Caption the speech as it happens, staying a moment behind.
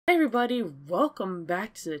Hey everybody, welcome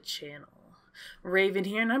back to the channel. Raven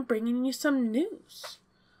here, and I'm bringing you some news.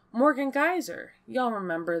 Morgan Geyser, y'all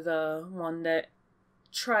remember the one that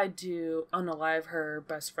tried to unalive her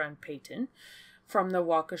best friend Peyton from the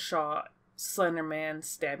Waukesha Slenderman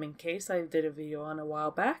stabbing case I did a video on a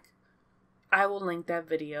while back? I will link that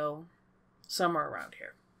video somewhere around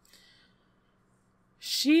here.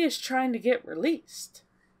 She is trying to get released.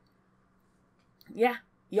 Yeah,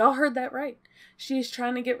 y'all heard that right. She is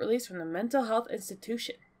trying to get released from the mental health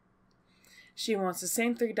institution. She wants the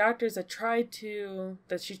same 3 doctors that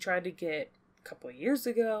she tried to get a couple of years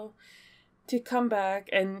ago to come back,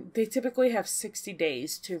 and they typically have 60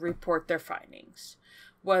 days to report their findings.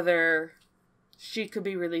 Whether she could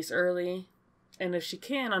be released early, and if she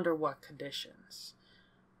can, under what conditions.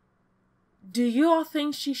 Do you all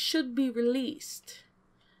think she should be released?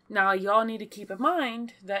 Now, y'all need to keep in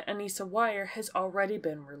mind that Anissa Weier has already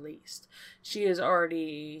been released. She is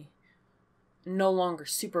already no longer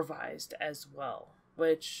supervised as well,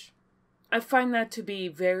 which I find that to be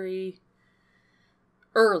very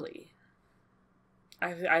early.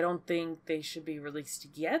 I don't think they should be released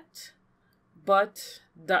yet, but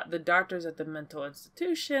the doctors at the mental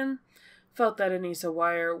institution felt that Anissa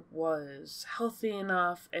Weier was healthy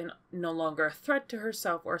enough and no longer a threat to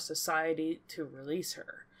herself or society to release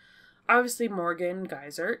her. Obviously, Morgan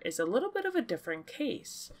Geyser is a little bit of a different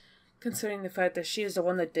case, considering the fact that she is the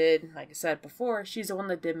one that did, like I said before, she's the one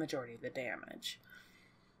that did majority of the damage.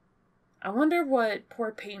 I wonder what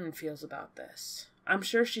poor Peyton feels about this. I'm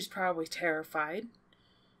sure she's probably terrified.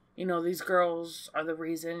 You know, these girls are the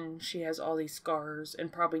reason she has all these scars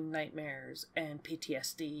and probably nightmares and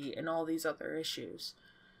PTSD and all these other issues.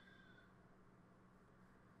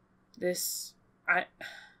 I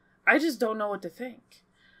just don't know what to think.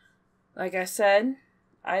 Like I said,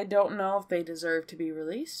 I don't know if they deserve to be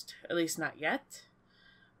released, at least not yet.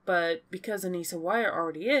 But because Anissa Weier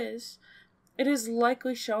already is, it is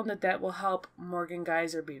likely shown that that will help Morgan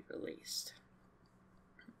Geyser be released.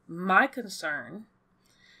 My concern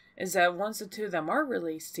is that once the 2 of them are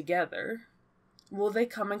released together, will they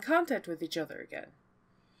come in contact with each other again?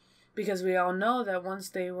 Because we all know that once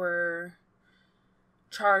they were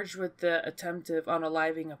charged with the attempted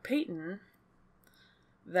unaliving of Peyton,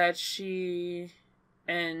 that she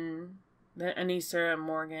and Anissa and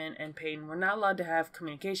Morgan and Peyton were not allowed to have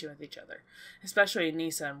communication with each other, especially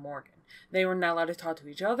Anissa and Morgan. They were not allowed to talk to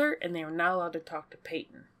each other, and they were not allowed to talk to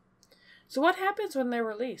Peyton. So what happens when they're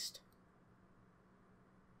released?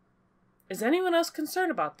 Is anyone else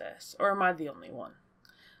concerned about this, or am I the only one?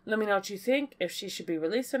 Let me know what you think, if she should be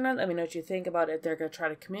released or not. Let me know what you think about if they're going to try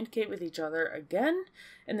to communicate with each other again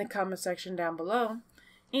in the comment section down below.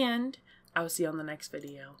 And I will see you on the next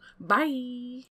video. Bye!